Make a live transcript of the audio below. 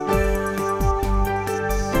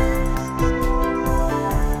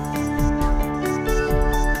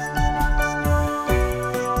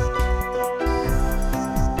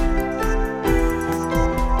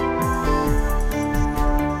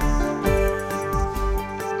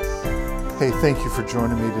Hey, thank you for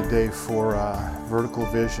joining me today for Vertical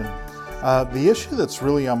Vision. The issue that's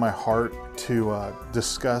really on my heart to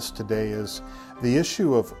discuss today is the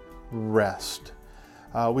issue of rest.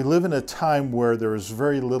 We live in a time where there is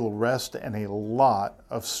very little rest and a lot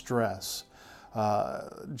of stress.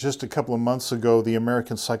 Just a couple of months ago, the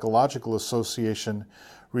American Psychological Association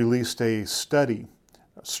released a study,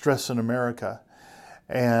 Stress in America,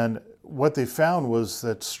 and what they found was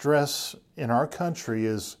that stress in our country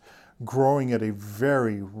is growing at a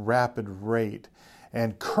very rapid rate.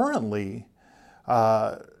 And currently,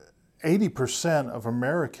 80% of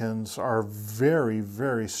Americans are very,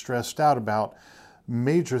 very stressed out about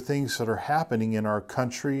major things that are happening in our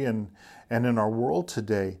country and in our world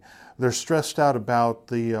today. They're stressed out about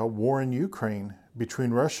the war in Ukraine, between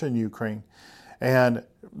Russia and Ukraine, and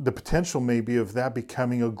the potential maybe of that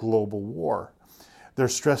becoming a global war. They're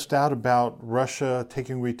stressed out about Russia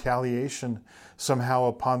taking retaliation somehow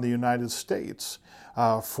upon the United States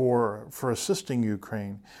for assisting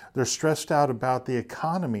Ukraine. They're stressed out about the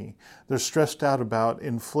economy. They're stressed out about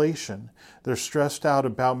inflation. They're stressed out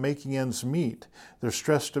about making ends meet. They're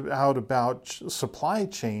stressed out about supply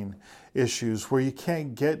chain issues where you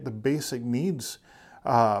can't get the basic needs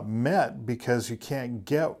met because you can't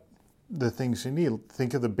get the things you need.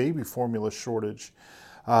 Think of the baby formula shortage.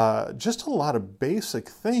 Just a lot of basic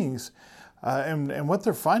things. And what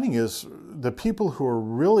they're finding is the people who are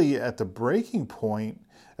really at the breaking point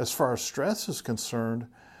as far as stress is concerned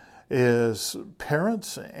is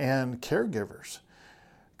parents and caregivers,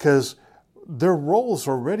 because their roles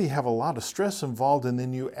already have a lot of stress involved, and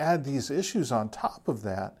then you add these issues on top of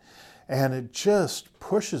that, and it just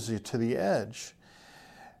pushes you to the edge.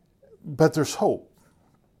 But there's hope.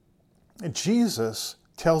 Jesus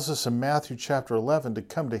tells us in Matthew chapter 11 to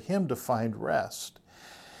come to him to find rest.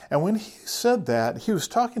 And when he said that, he was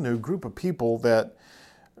talking to a group of people that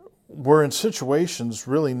were in situations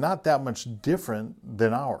really not that much different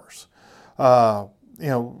than ours.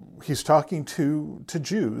 He's talking to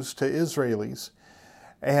Jews, to Israelis,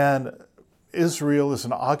 and Israel is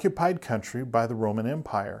an occupied country by the Roman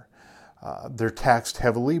Empire. They're taxed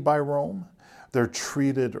heavily by Rome. They're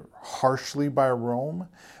treated harshly by Rome.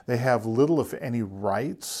 They have little, if any,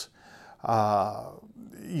 rights.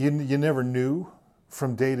 You never knew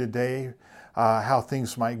from day to day how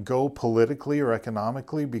things might go politically or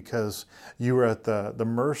economically, because you were at the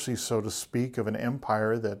mercy, so to speak, of an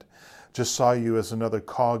empire that just saw you as another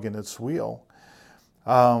cog in its wheel.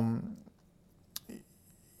 You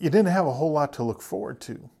didn't have a whole lot to look forward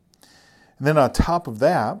to. And then on top of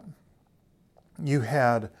that, you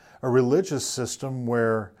had a religious system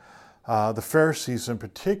where the Pharisees in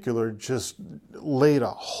particular just laid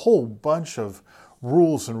a whole bunch of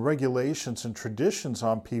rules and regulations and traditions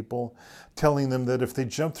on people, telling them that if they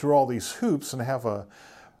jump through all these hoops and have a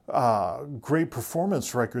great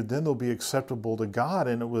performance record, then they'll be acceptable to God.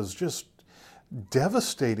 And it was just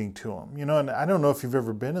devastating to them. And I don't know if you've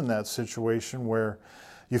ever been in that situation where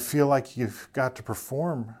you feel like you've got to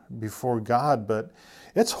perform before God, but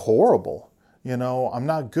it's horrible. I'm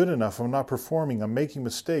not good enough. I'm not performing. I'm making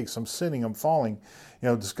mistakes. I'm sinning. I'm falling.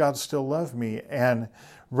 Does God still love me? And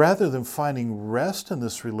rather than finding rest in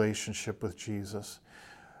this relationship with Jesus,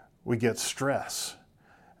 we get stress.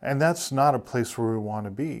 And that's not a place where we want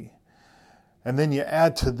to be. And then you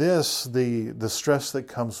add to this the stress that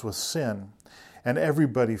comes with sin. And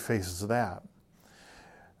everybody faces that.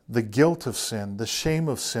 The guilt of sin, the shame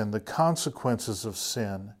of sin, the consequences of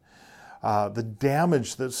sin, the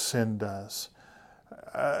damage that sin does,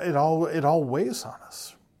 it all weighs on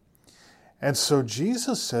us. And so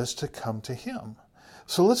Jesus says to come to him.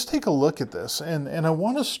 So let's take a look at this. And I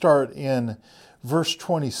want to start in verse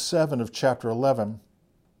 27 of chapter 11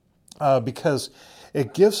 because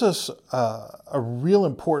it gives us a real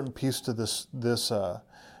important piece to this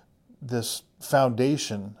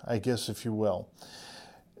foundation, I guess, if you will.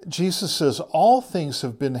 Jesus says, "All things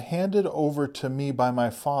have been handed over to me by my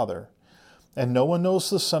Father. And no one knows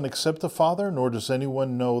the Son except the Father, nor does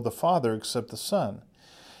anyone know the Father except the Son,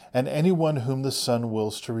 and anyone whom the Son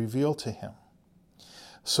wills to reveal to him."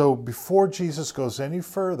 So before Jesus goes any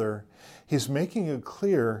further, he's making it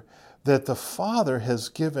clear that the Father has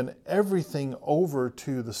given everything over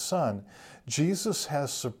to the Son. Jesus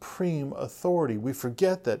has supreme authority. We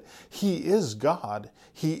forget that he is God.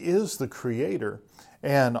 He is the Creator,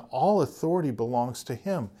 and all authority belongs to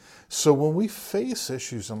him. So when we face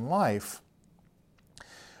issues in life,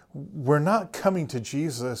 we're not coming to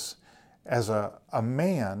Jesus as a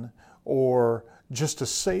man or just a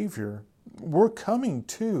Savior. We're coming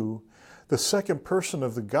to the second person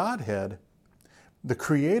of the Godhead the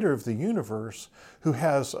creator of the universe, who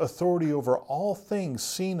has authority over all things,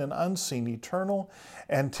 seen and unseen, eternal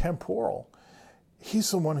and temporal.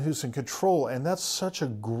 He's the one who's in control, and that's such a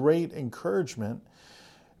great encouragement,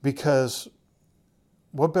 because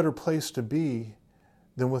what better place to be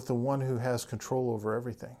than with the one who has control over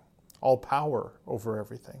everything, all power over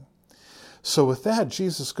everything. So with that,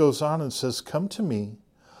 Jesus goes on and says, "Come to me,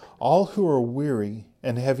 all who are weary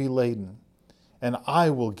and heavy laden, and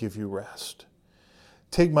I will give you rest.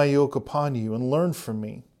 Take my yoke upon you and learn from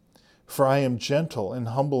me, for I am gentle and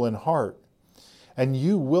humble in heart, and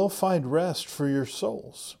you will find rest for your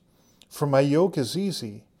souls. For my yoke is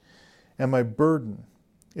easy and my burden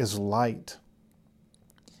is light."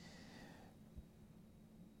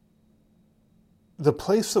 The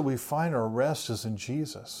place that we find our rest is in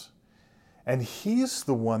Jesus, and He's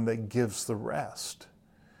the one that gives the rest.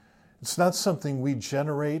 It's not something we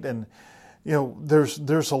generate. And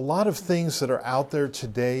there's a lot of things that are out there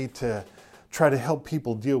today to try to help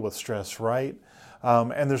people deal with stress, right?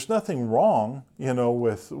 And there's nothing wrong,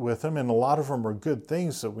 with them, and a lot of them are good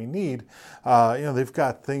things that we need. They've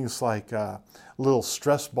got things like little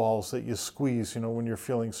stress balls that you squeeze, when you're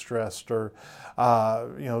feeling stressed, or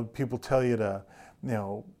people tell you to,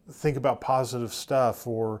 think about positive stuff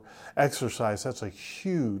or exercise. That's a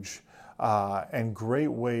huge and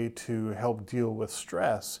great way to help deal with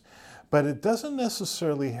stress. But it doesn't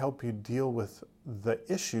necessarily help you deal with the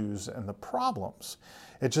issues and the problems.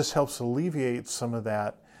 It just helps alleviate some of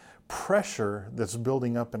that pressure that's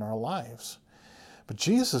building up in our lives. But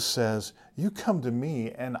Jesus says, "You come to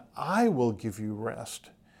me and I will give you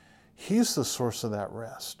rest." He's the source of that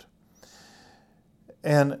rest.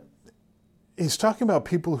 And He's talking about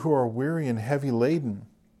people who are weary and heavy laden.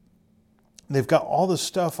 They've got all this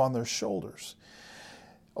stuff on their shoulders.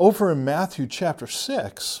 Over in Matthew chapter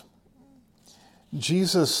 6,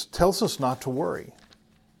 Jesus tells us not to worry,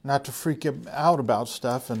 not to freak out about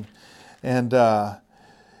stuff. And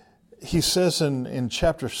He says in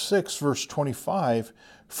chapter 6, verse 25,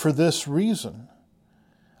 "For this reason,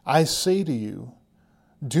 I say to you,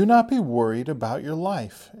 do not be worried about your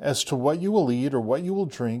life as to what you will eat or what you will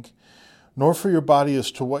drink, nor for your body as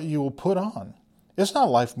to what you will put on. Is not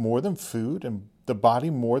life more than food, and the body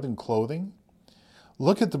more than clothing?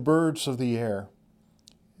 Look at the birds of the air.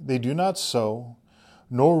 They do not sow,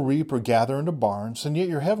 nor reap or gather into barns, and yet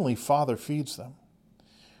your heavenly Father feeds them.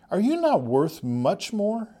 Are you not worth much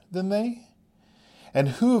more than they? And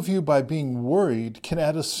who of you, by being worried, can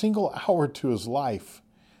add a single hour to his life?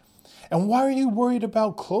 And why are you worried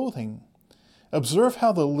about clothing? Observe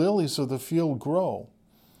how the lilies of the field grow.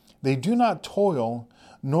 They do not toil,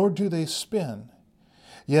 nor do they spin.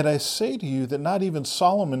 Yet I say to you that not even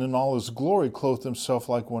Solomon in all his glory clothed himself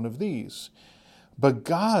like one of these. But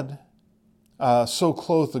God so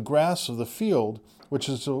clothed the grass of the field, which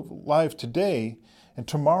is alive today, and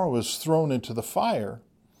tomorrow is thrown into the fire.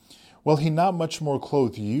 Will He not much more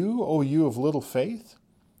clothe you, O you of little faith?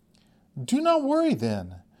 Do not worry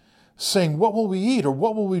then, saying, what will we eat, or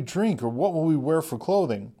what will we drink, or what will we wear for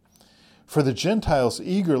clothing? For the Gentiles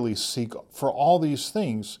eagerly seek for all these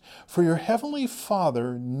things, for your heavenly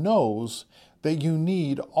Father knows that you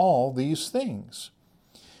need all these things.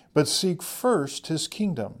 But seek first His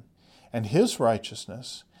kingdom and His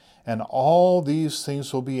righteousness, and all these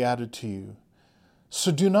things will be added to you.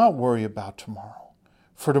 So do not worry about tomorrow,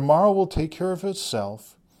 for tomorrow will take care of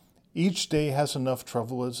itself. Each day has enough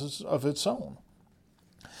trouble of its own."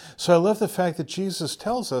 So I love the fact that Jesus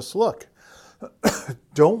tells us, look,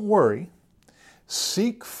 don't worry.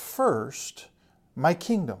 Seek first my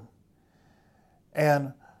kingdom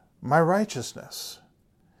and my righteousness.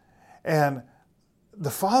 And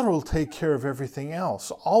the Father will take care of everything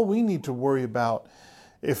else. All we need to worry about,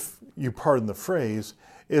 if you pardon the phrase,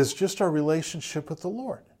 is just our relationship with the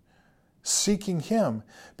Lord. Seeking Him,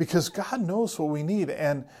 because God knows what we need.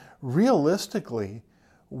 And realistically,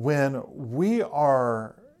 when we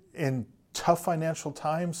are in tough financial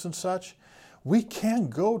times and such, we can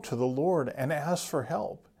go to the Lord and ask for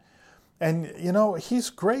help. And, He's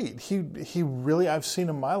great. He really, I've seen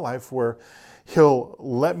in my life where He'll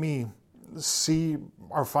let me see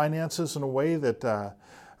our finances in a way that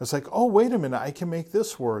it's like, oh, wait a minute, I can make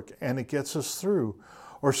this work, and it gets us through.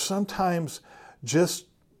 Or sometimes just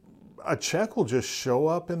a check will just show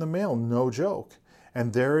up in the mail, no joke,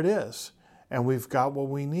 and there it is. And we've got what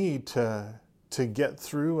we need to get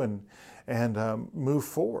through and move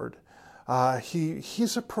forward.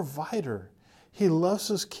 He's a provider. He loves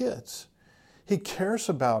His kids. He cares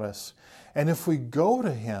about us. And if we go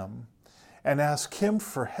to Him and ask Him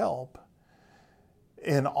for help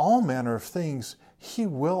in all manner of things, He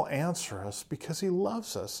will answer us because He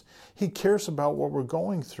loves us. He cares about what we're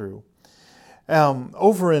going through.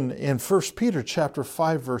 Over in 1 Peter chapter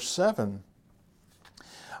 5, verse 7,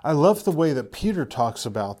 I love the way that Peter talks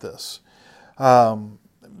about this,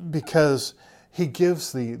 because he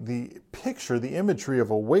gives the picture, the imagery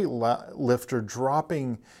of a weightlifter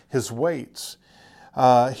dropping his weights.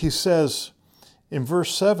 He says in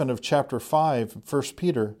verse 7 of chapter 5, 1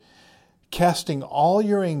 Peter, casting all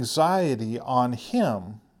your anxiety on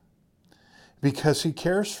Him because He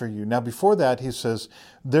cares for you. Now before that he says,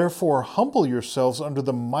 therefore humble yourselves under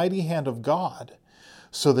the mighty hand of God,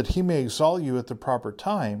 so that He may exalt you at the proper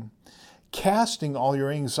time, casting all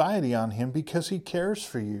your anxiety on Him because He cares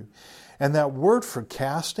for you. And that word for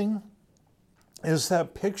casting is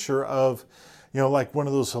that picture of, like one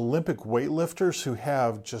of those Olympic weightlifters who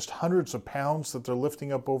have just hundreds of pounds that they're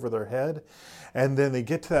lifting up over their head. And then they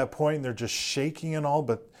get to that point and they're just shaking and all,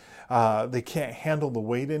 but they can't handle the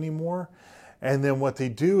weight anymore. And then what they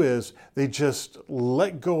do is they just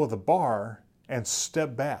let go of the bar and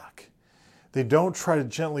step back. They don't try to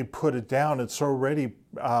gently put it down. It's already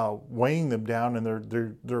weighing them down,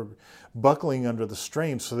 and they're buckling under the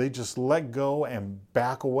strain. So they just let go and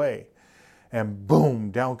back away, and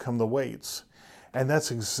boom, down come the weights. And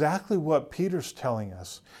that's exactly what Peter's telling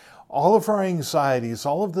us. All of our anxieties,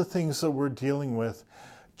 all of the things that we're dealing with,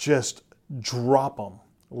 just drop them,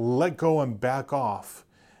 let go and back off,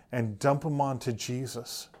 and dump them onto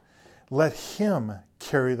Jesus. Let Him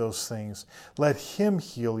carry those things. Let Him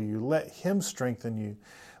heal you. Let Him strengthen you.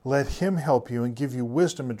 Let Him help you and give you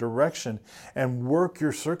wisdom and direction and work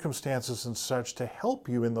your circumstances and such to help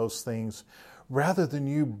you in those things, rather than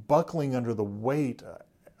you buckling under the weight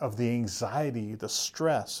of the anxiety, the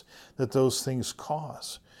stress that those things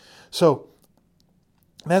cause. So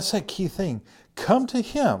that's that key thing. Come to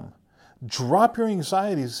Him. Drop your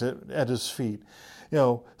anxieties at His feet.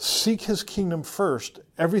 Seek His kingdom first.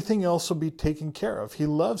 Everything else will be taken care of. He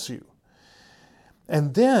loves you.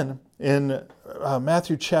 And then in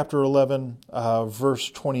Matthew chapter 11, verse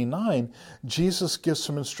 29, Jesus gives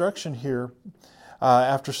some instruction here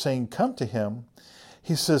after saying, come to Him.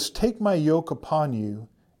 He says, take my yoke upon you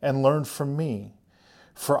and learn from me,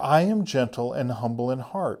 for I am gentle and humble in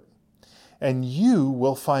heart, and you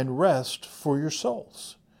will find rest for your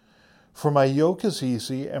souls. For my yoke is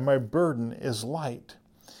easy and my burden is light.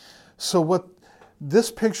 So what this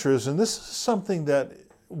picture is, and this is something that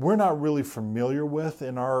we're not really familiar with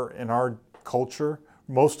in our culture,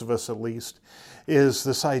 most of us at least, is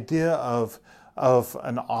this idea of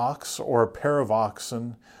an ox or a pair of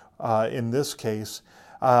oxen, in this case,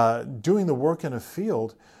 doing the work in a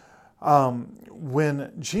field.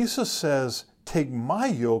 When Jesus says, take my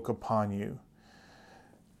yoke upon you,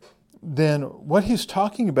 then what He's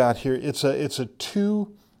talking about here, it's a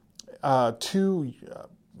two animal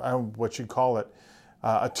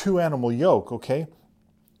yoke, okay?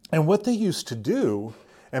 And what they used to do,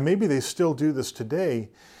 and maybe they still do this today,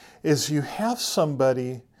 is you had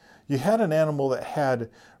an animal that had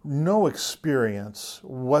no experience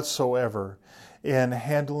whatsoever in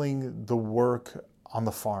handling the work on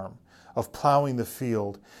the farm, of plowing the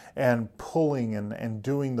field and pulling and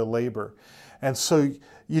doing the labor. And so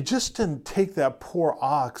you just didn't take that poor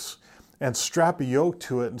ox and strap a yoke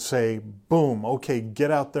to it and say, boom, okay,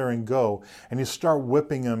 get out there and go. And you start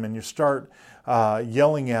whipping them and you start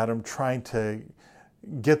yelling at them, trying to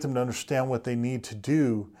get them to understand what they need to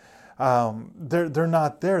do. They're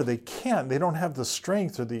not there. They can't. They don't have the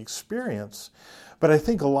strength or the experience. But I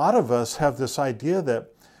think a lot of us have this idea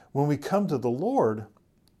that when we come to the Lord,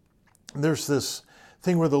 there's this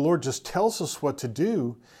thing where the Lord just tells us what to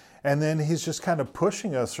do, and then He's just kind of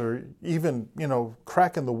pushing us, or even,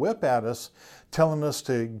 cracking the whip at us, telling us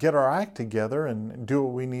to get our act together and do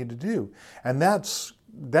what we need to do. And that's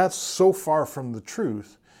so far from the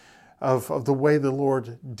truth of the way the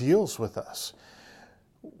Lord deals with us.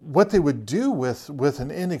 What they would do with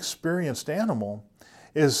an inexperienced animal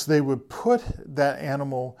is they would put that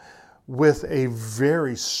animal with a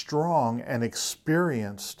very strong and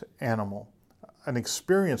experienced animal, an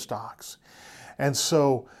experienced ox. And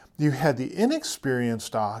so you had the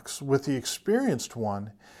inexperienced ox with the experienced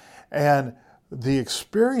one, and the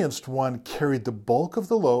experienced one carried the bulk of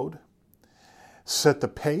the load, set the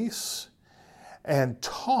pace, and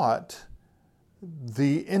taught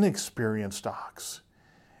the inexperienced ox.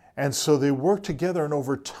 And so they worked together, and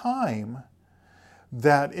over time,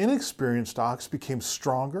 that inexperienced ox became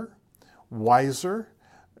stronger, wiser,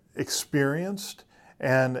 experienced,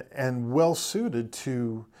 and well suited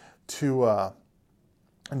to do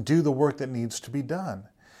the work that needs to be done.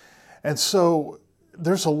 And so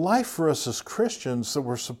there's a life for us as Christians that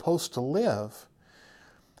we're supposed to live,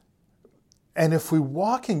 And if we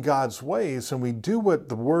walk in God's ways and we do what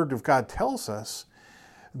the Word of God tells us,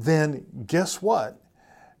 then guess what?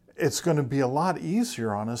 It's going to be a lot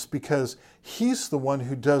easier on us because He's the one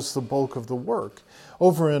who does the bulk of the work.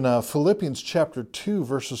 Over in Philippians chapter 2,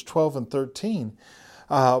 verses 12 and 13,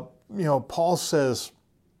 Paul says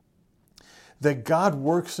that God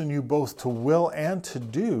works in you both to will and to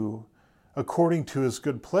do according to His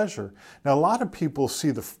good pleasure. Now, a lot of people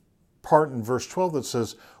see the part in verse 12 that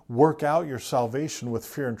says, work out your salvation with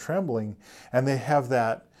fear and trembling, and they have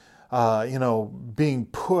that being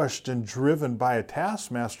pushed and driven by a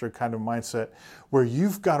taskmaster kind of mindset where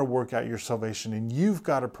you've got to work out your salvation and you've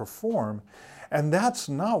got to perform. And that's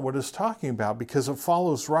not what it's talking about, because it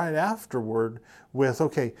follows right afterward with,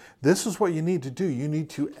 okay, this is what you need to do. You need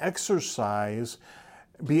to exercise,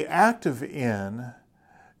 be active in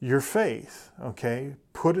your faith, okay?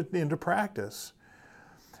 Put it into practice.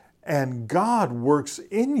 And God works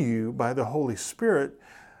in you by the Holy Spirit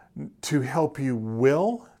to help you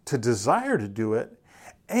will, to desire to do it,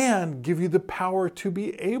 and give you the power to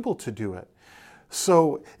be able to do it.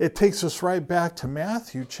 So it takes us right back to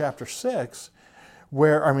Matthew chapter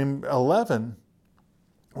 11,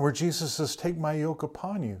 where Jesus says, take my yoke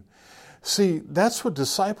upon you. See, that's what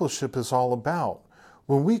discipleship is all about.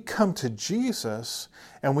 When we come to Jesus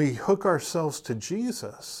and we hook ourselves to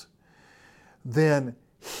Jesus, then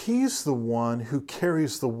He's the one who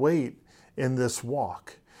carries the weight in this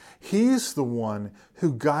walk. He's the one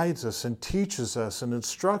who guides us and teaches us and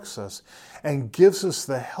instructs us and gives us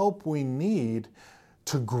the help we need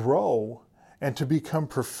to grow and to become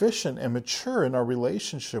proficient and mature in our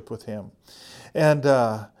relationship with Him. And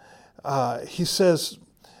He says,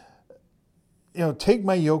 take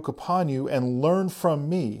my yoke upon you and learn from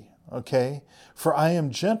me, okay? For I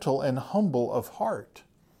am gentle and humble of heart.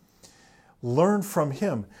 Learn from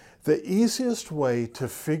Him. The easiest way to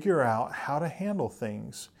figure out how to handle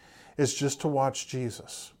things is just to watch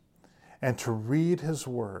Jesus and to read His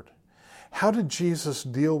Word. How did Jesus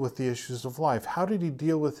deal with the issues of life? How did He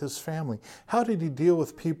deal with His family? How did He deal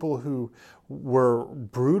with people who were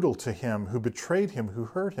brutal to Him, who betrayed Him, who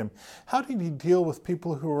hurt Him? How did He deal with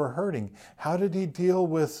people who were hurting? How did He deal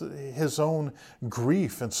with His own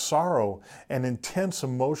grief and sorrow and intense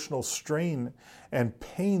emotional strain and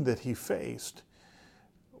pain that He faced?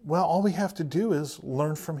 Well, all we have to do is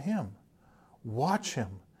learn from Him, watch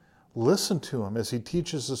Him, listen to Him as He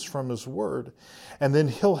teaches us from His Word, and then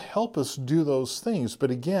He'll help us do those things.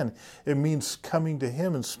 But again, it means coming to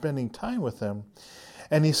Him and spending time with Him.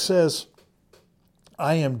 And He says,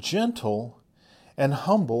 I am gentle and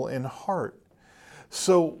humble in heart.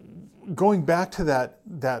 So going back to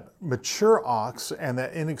that mature ox and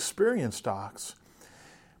that inexperienced ox,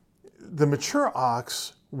 the mature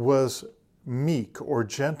ox was meek or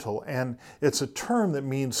gentle, and it's a term that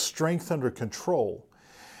means strength under control.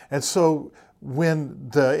 And so when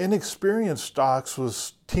the inexperienced ox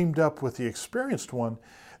was teamed up with the experienced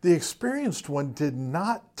one did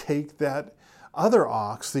not take that other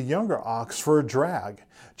ox, the younger ox, for a drag.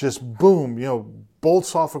 Just boom,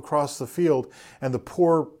 bolts off across the field, and the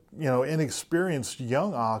poor, inexperienced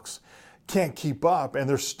young ox can't keep up, and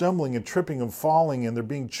they're stumbling and tripping and falling, and they're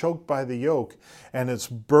being choked by the yoke, and it's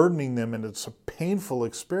burdening them, and it's a painful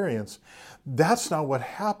experience. That's not what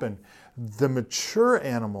happened. The mature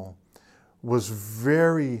animal was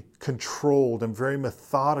very controlled and very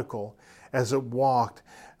methodical as it walked,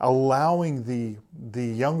 allowing the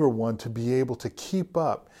younger one to be able to keep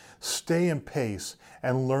up, stay in pace,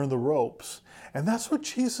 and learn the ropes. And that's what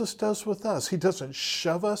Jesus does with us. He doesn't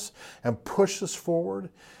shove us and push us forward,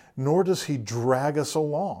 nor does He drag us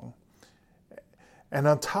along. And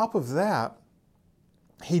on top of that,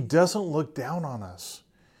 He doesn't look down on us.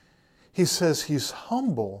 He says He's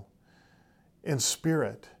humble in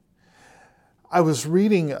spirit. I was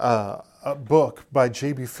reading a book by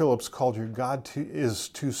J.B. Phillips called Your God is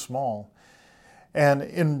Too Small. And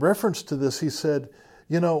in reference to this, he said,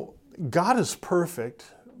 God is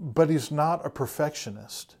perfect, but He's not a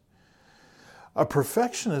perfectionist. A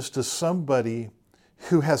perfectionist is somebody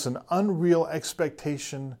who has an unreal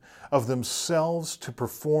expectation of themselves to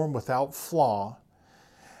perform without flaw,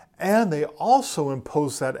 and they also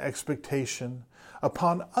impose that expectation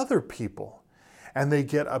upon other people, and they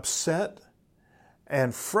get upset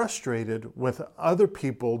and frustrated when other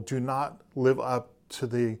people do not live up to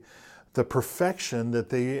the perfection that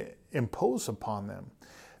they impose upon them.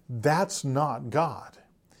 That's not God.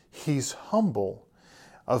 He's humble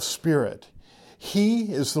of spirit.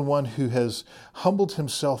 He is the one who has humbled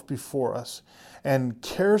Himself before us and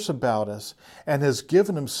cares about us and has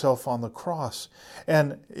given Himself on the cross.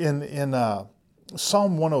 And in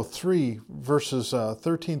Psalm 103, verses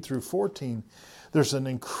 13 through 14, there's an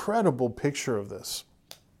incredible picture of this.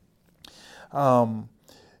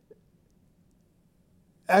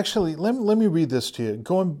 Actually, let me read this to you,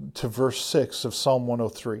 going to verse 6 of Psalm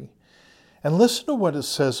 103. And listen to what it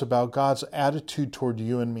says about God's attitude toward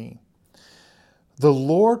you and me. The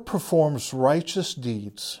Lord performs righteous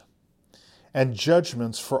deeds and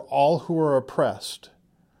judgments for all who are oppressed.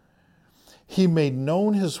 He made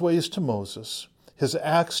known his ways to Moses, his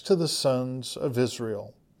acts to the sons of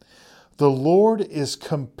Israel. The Lord is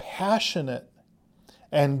compassionate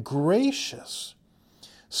and gracious,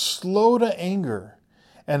 slow to anger,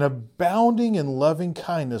 and abounding in loving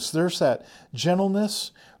kindness. There's that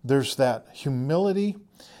gentleness, there's that humility.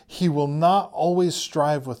 He will not always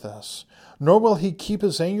strive with us, nor will he keep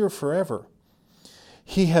his anger forever.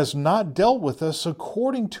 He has not dealt with us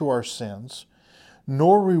according to our sins,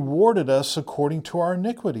 nor rewarded us according to our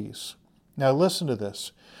iniquities. Now listen to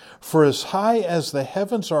this. For as high as the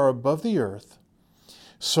heavens are above the earth,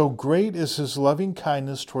 so great is his loving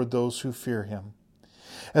kindness toward those who fear him.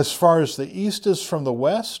 As far as the east is from the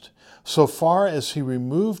west, so far as he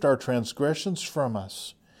removed our transgressions from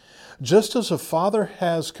us. Just as a father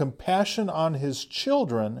has compassion on his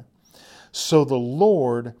children, so the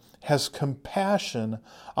Lord has compassion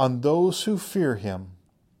on those who fear him.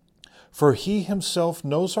 For he himself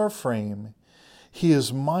knows our frame. He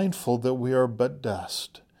is mindful that we are but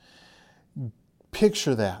dust.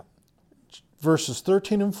 Picture that. Verses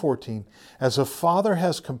 13 and 14. As a father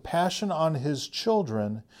has compassion on his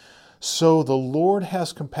children, so the Lord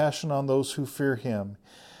has compassion on those who fear him.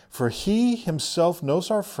 For he himself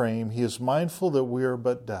knows our frame. He is mindful that we are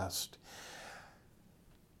but dust.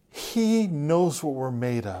 He knows what we're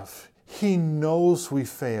made of. He knows we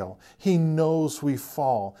fail. He knows we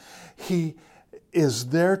fall. He is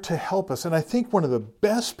there to help us. And I think one of the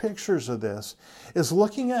best pictures of this is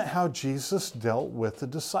looking at how Jesus dealt with the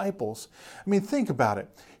disciples. I mean, think about it.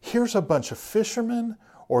 Here's a bunch of fishermen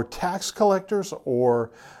or tax collectors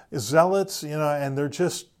or zealots, and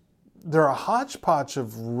they're a hodgepodge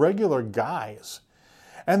of regular guys.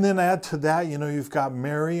 And then add to that, you've got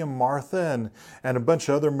Mary and Martha and a bunch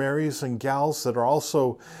of other Marys and gals that are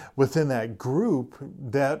also within that group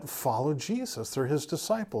that follow Jesus. They're his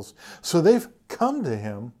disciples. So they've come to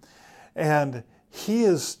him and he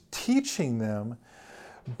is teaching them,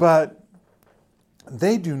 but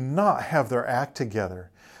they do not have their act together.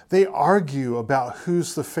 They argue about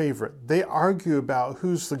who's the favorite. They argue about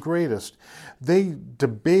who's the greatest. They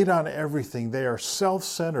debate on everything. They are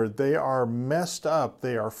self-centered. They are messed up.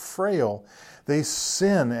 They are frail. They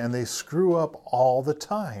sin and they screw up all the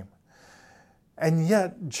time. And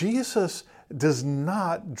yet Jesus does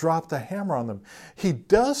not drop the hammer on them. He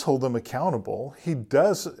does hold them accountable. He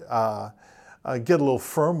does get a little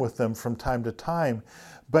firm with them from time to time,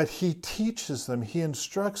 but he teaches them. He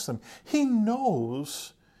instructs them. He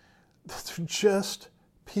knows that they're just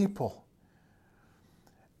people.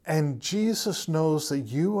 And Jesus knows that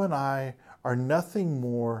you and I are nothing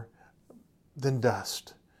more than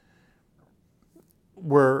dust.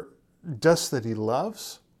 We're dust that he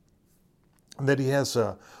loves, that he has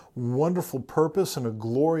a wonderful purpose and a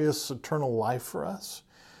glorious eternal life for us,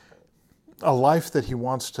 a life that he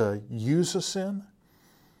wants to use us in,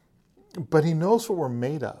 but he knows what we're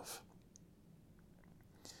made of.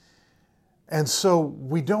 And so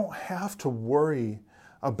we don't have to worry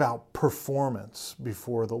about performance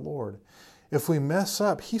before the Lord. If we mess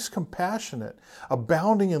up, he's compassionate,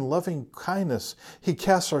 abounding in loving kindness. He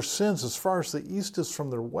casts our sins as far as the east is from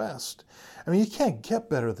the west. I mean, you can't get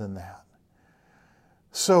better than that.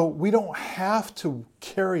 So we don't have to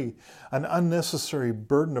carry an unnecessary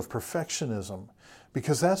burden of perfectionism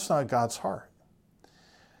because that's not God's heart.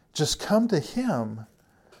 Just come to him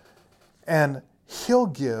and he'll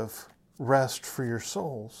give rest for your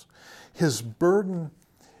souls. His burden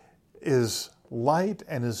is light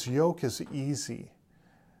and his yoke is easy.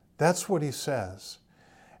 That's what he says.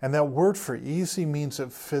 And that word for easy means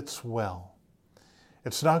it fits well.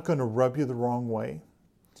 It's not going to rub you the wrong way.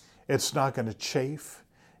 It's not going to chafe.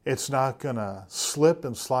 It's not going to slip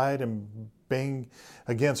and slide and bang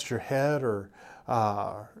against your head or,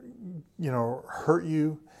 hurt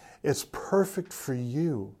you. It's perfect for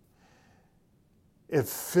you. It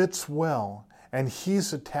fits well, and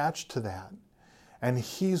he's attached to that, and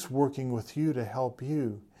he's working with you to help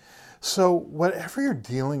you. So whatever you're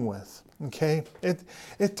dealing with, okay,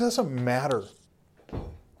 it doesn't matter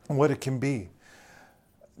what it can be.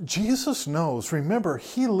 Jesus knows. Remember,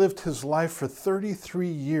 he lived his life for 33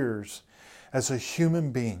 years as a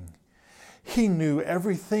human being. He knew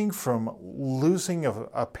everything from losing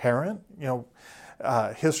a parent,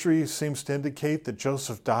 History seems to indicate that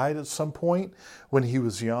Joseph died at some point when he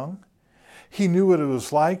was young. He knew what it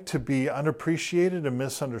was like to be unappreciated and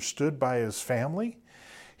misunderstood by his family.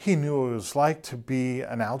 He knew what it was like to be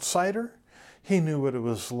an outsider. He knew what it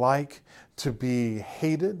was like to be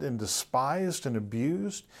hated and despised and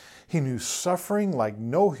abused. He knew suffering like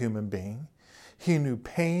no human being. He knew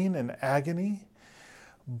pain and agony.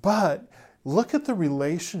 But look at the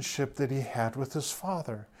relationship that he had with his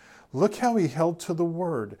father. Look how he held to the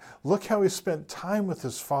word. Look how he spent time with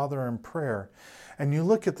his father in prayer. And you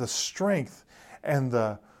look at the strength and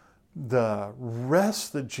the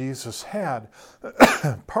rest that Jesus had.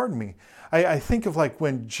 Pardon me. I think of like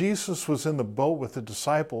when Jesus was in the boat with the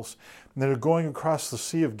disciples and they're going across the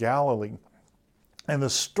Sea of Galilee and the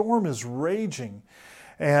storm is raging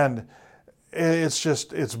and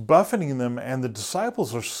it's buffeting them, and the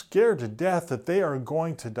disciples are scared to death that they are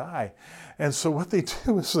going to die. And so what they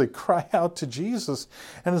do is they cry out to Jesus,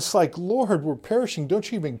 and it's like, Lord, we're perishing.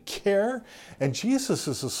 Don't you even care? And Jesus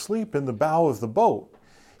is asleep in the bow of the boat.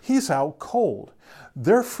 He's out cold.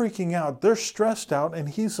 They're freaking out. They're stressed out, and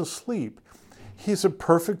he's asleep. He's at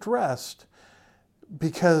perfect rest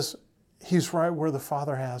because he's right where the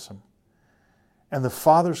Father has him. And the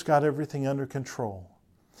Father's got everything under control.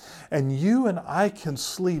 And you and I can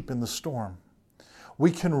sleep in the storm. We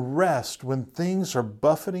can rest when things are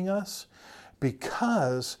buffeting us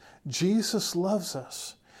because Jesus loves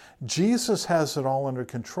us. Jesus has it all under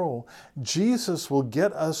control. Jesus will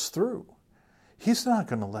get us through. He's not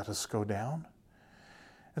going to let us go down.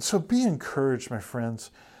 And so be encouraged, my friends.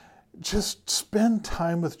 Just spend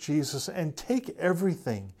time with Jesus and take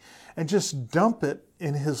everything and just dump it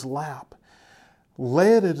in his lap.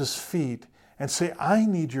 Lay it at his feet and say, I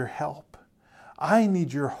need your help. I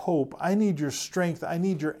need your hope. I need your strength. I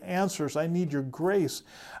need your answers. I need your grace.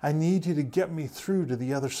 I need you to get me through to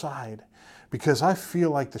the other side because I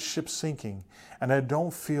feel like the ship's sinking and I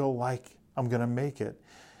don't feel like I'm going to make it.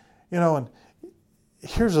 And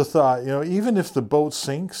here's a thought, even if the boat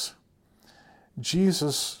sinks,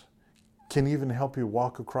 Jesus can even help you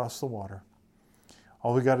walk across the water.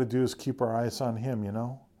 All we got to do is keep our eyes on him,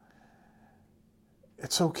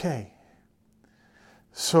 It's okay.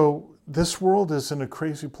 So this world is in a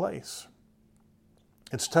crazy place.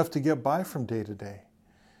 It's tough to get by from day to day.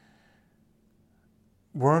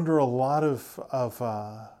 We're under a lot of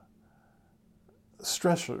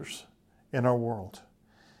stressors in our world.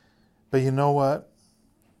 But you know what?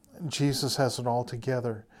 Jesus has it all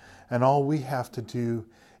together. And all we have to do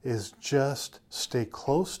is just stay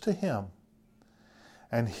close to him.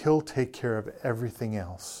 And he'll take care of everything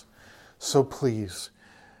else. So please,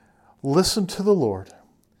 listen to the Lord.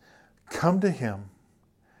 Come to him,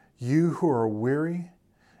 you who are weary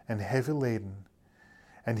and heavy laden,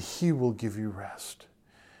 and he will give you rest.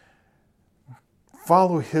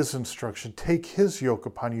 Follow his instruction. Take his yoke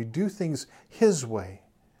upon you. Do things his way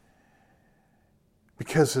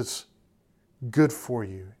because it's good for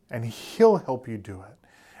you, and he'll help you do it,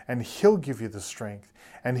 and he'll give you the strength,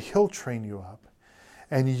 and he'll train you up,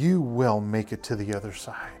 and you will make it to the other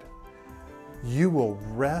side. You will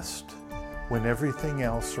rest when everything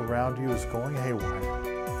else around you is going haywire.